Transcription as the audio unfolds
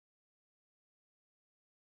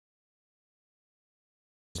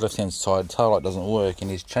left hand side taillight doesn't work,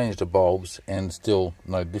 and he's changed the bulbs and still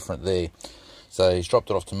no different there. So he's dropped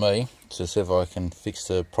it off to me to see if I can fix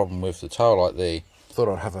the problem with the taillight there. Thought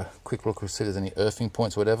I'd have a quick look and see if there's any earthing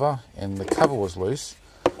points or whatever, and the cover was loose.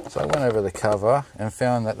 So I went over the cover and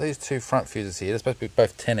found that these two front fuses here, they're supposed to be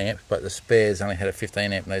both 10 amp, but the spares only had a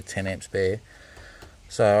 15 amp, no 10 amp spare.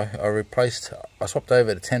 So I swapped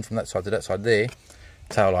over the 10 from that side to that side there.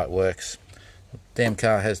 Taillight works. Damn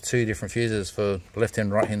car has two different fuses for left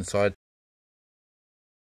and right hand side.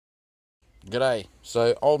 G'day.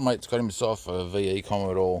 So old mate's got himself a VE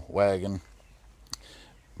Commodore wagon.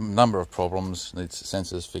 Number of problems, needs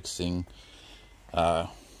sensors fixing. Oh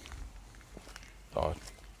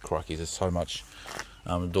crikey, there's so much.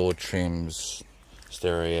 Door trims,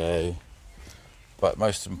 stereo. But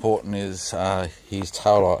most important is his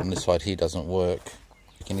taillight on this side here doesn't work.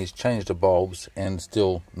 And he's changed the bulbs and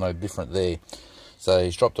still no different there. So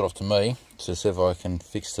he's dropped it off to me to see if I can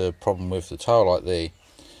fix the problem with the taillight there.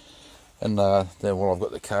 And then while I've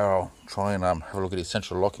got the car, I'll try and have a look at his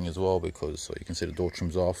central locking as well, because so you can see the door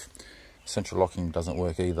trim's off. Central locking doesn't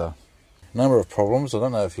work either. Number of problems. I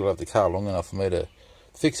don't know if he'll have the car long enough for me to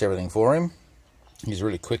fix everything for him. He's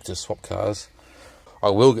really quick to swap cars.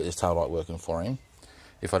 I will get his taillight working for him.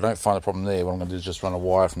 If I don't find a problem there, what I'm going to do is just run a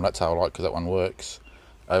wire from that taillight, because that one works,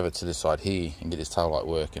 over to this side here and get his taillight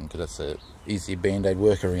working, because that's an easy band-aid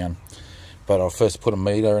workaround. But I'll first put a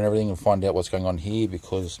meter and everything and find out what's going on here,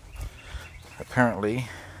 because apparently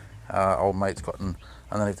old mate's gotten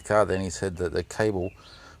underneath the car there, and he said that the cable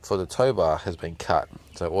for the tow bar has been cut,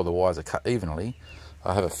 so all the wires are cut evenly.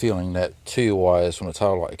 I have a feeling that two wires from the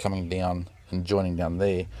taillight are coming down and joining down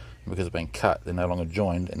there. Because they've been cut, they're no longer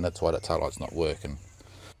joined, and that's why that taillight's not working.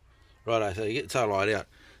 Righto, so you get the taillight out,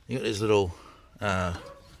 you got these little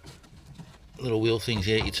wheel things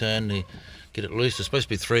here you turn to get it loose. There's supposed to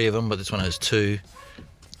be 3 of them, but this one has 2.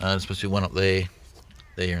 There's supposed to be one up there,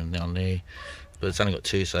 and down there, but it's only got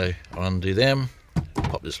 2, so I'll undo them,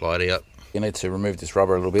 pop this light out. You need to remove this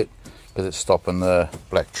rubber a little bit, because it's stopping the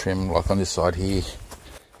black trim, like on this side here.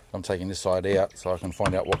 I'm taking this side out so I can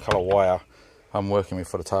find out what colour wire I'm working with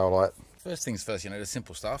for the taillight. First things first, the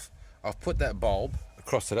simple stuff. I've put that bulb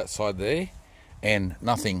across to that side there, and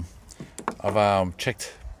nothing. I've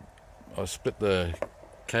checked, I've split the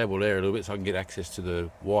cable there a little bit so I can get access to the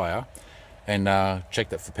wire, and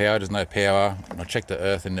checked that for power. There's no power. I checked the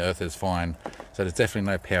earth, and the earth is fine, so there's definitely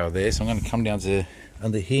no power there. So I'm going to come down to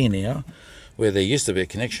under here now, where there used to be a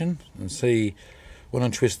connection, and see when I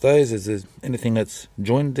twist those, is there anything that's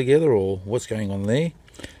joined together or what's going on there.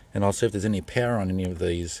 And I'll see if there's any power on any of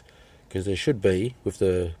these, because there should be. With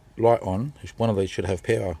the light on, one of these should have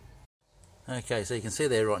power. Okay, so you can see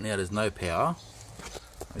there right now there's no power.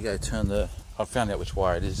 I go turn the, I've found out which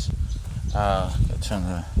wire it is. Turn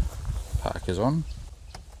the parkers on,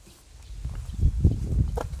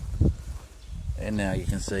 and now you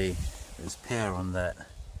can see there's power on that.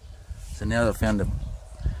 So now that I've found that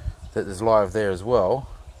there's live there as well,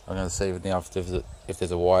 I'm going to see now if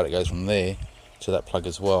there's a wire that goes from there to that plug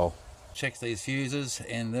as well. Check these fuses,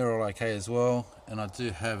 and they're all okay as well, and I do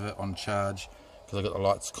have it on charge because I've got the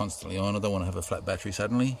lights constantly on. I don't want to have a flat battery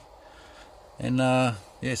suddenly. And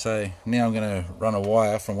yeah, so now I'm going to run a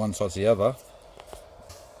wire from one side to the other,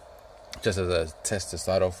 just as a test to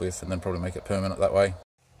start off with, and then probably make it permanent that way.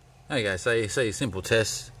 Okay, so you see, simple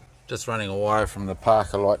test, just running a wire from the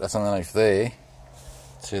parker light that's underneath there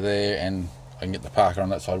to there, and I can get the parker on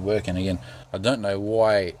that side working again. I don't know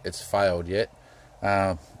why it's failed yet.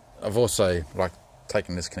 I've also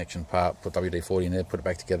taken this connection apart, put WD-40 in there, put it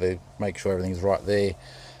back together, make sure everything's right there.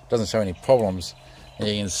 Doesn't show any problems, and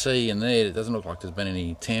you can see in there it doesn't look like there's been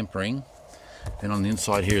any tampering. And on the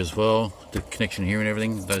inside here as well, the connection here and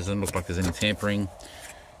everything doesn't look like there's any tampering.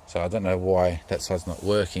 So I don't know why that side's not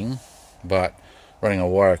working, but running a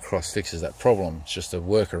wire across fixes that problem. It's just a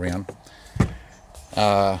workaround.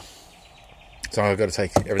 So I've got to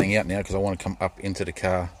take everything out now because I want to come up into the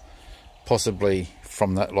car, possibly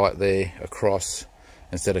from that light there across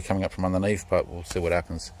instead of coming up from underneath, but we'll see what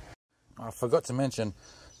happens. I forgot to mention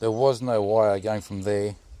there was no wire going from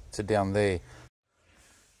there to down there.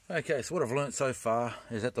 Okay, so what I've learnt so far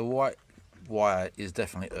is that the white wire is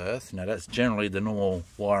definitely earth. Now that's generally the normal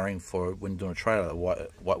wiring for when doing a trailer. The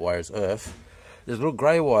white wire is earth. There's a little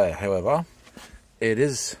grey wire, however, it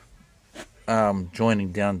is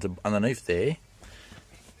joining down to underneath there,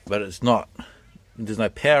 but it's not, there's no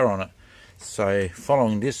power on it. So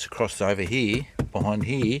following this across over here, behind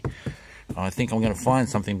here, I think I'm going to find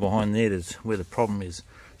something behind there that's where the problem is.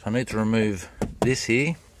 So I need to remove this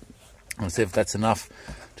here and see if that's enough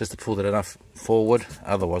just to pull that enough forward.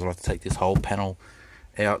 Otherwise I'll have to take this whole panel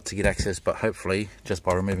out to get access, but hopefully just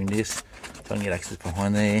by removing this, I can get access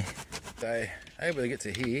behind there. So able to get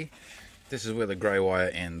to here. This is where the grey wire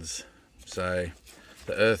ends. So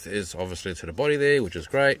the earth is obviously to the body there, which is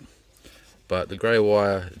great, but the grey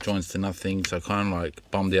wire joins to nothing, so kind of like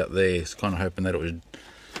bummed out there. So kind of hoping that it was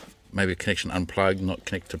maybe a connection unplugged, not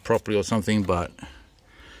connected properly or something. But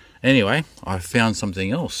anyway, I found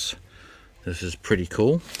something else. This is pretty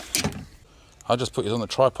cool. I'll just put this on the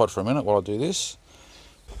tripod for a minute while I do this.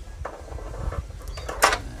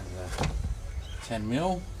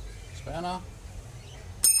 10mm spanner.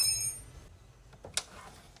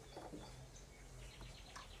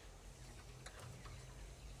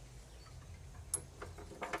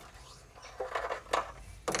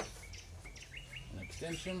 An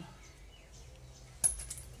extension.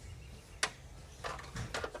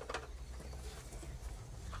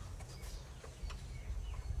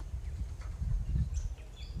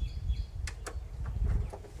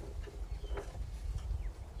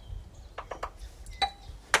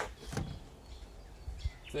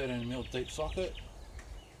 $13mm deep socket.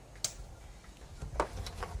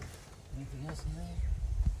 Anything else in there?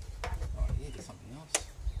 Oh yeah, there's something else.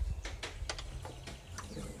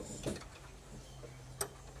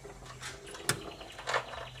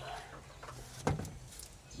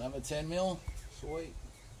 Another 10mm. Sweet.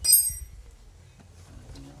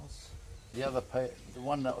 Anything else? The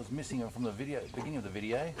one that was missing from the video, beginning of the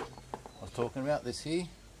video, I was talking about, this here,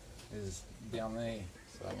 is down there.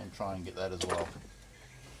 So I'm going to try and get that as well.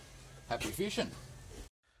 Happy fishing.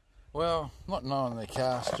 Well, not knowing the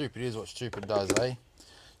car, stupid is what stupid does, eh?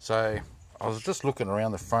 So I was just looking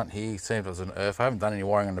around the front here, seeing if there's an earth. I haven't done any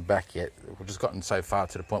wiring on the back yet. We've just gotten so far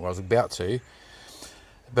to the point where I was about to,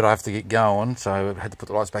 but I have to get going, so I had to put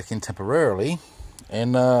the lights back in temporarily.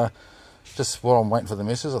 And just while I'm waiting for the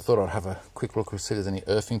missus, I thought I'd have a quick look and see if there's any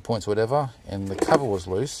earthing points or whatever, and the cover was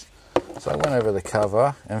loose. So I went over the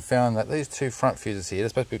cover and found that these two front fuses here, they're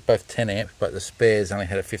supposed to be both 10 amp, but the spares only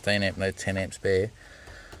had a 15 amp, no 10 amp spare.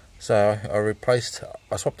 So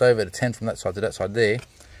I swapped over the 10 from that side to that side there.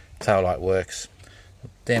 Tail light works. The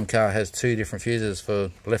damn car has two different fuses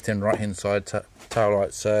for left and right hand side tail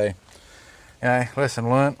light. So, you know, lesson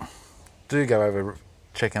learnt. Do go over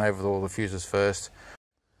checking over all the fuses first.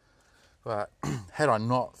 But had I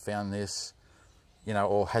not found this, you know,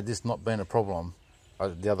 or had this not been a problem,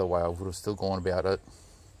 the other way I would have still gone about it.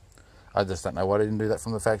 I just don't know why I didn't do that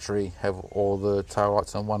from the factory, have all the tail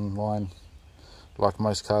lights on one line like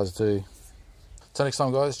most cars do. Till next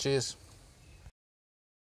time guys, cheers.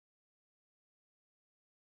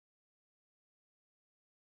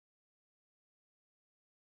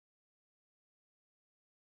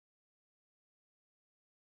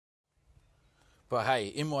 But hey,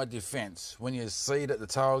 in my defence, when you see that the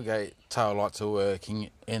tailgate tail lights are working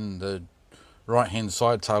and the right hand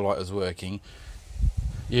side tail light is working,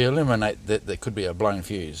 you eliminate that there could be a blown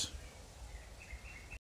fuse.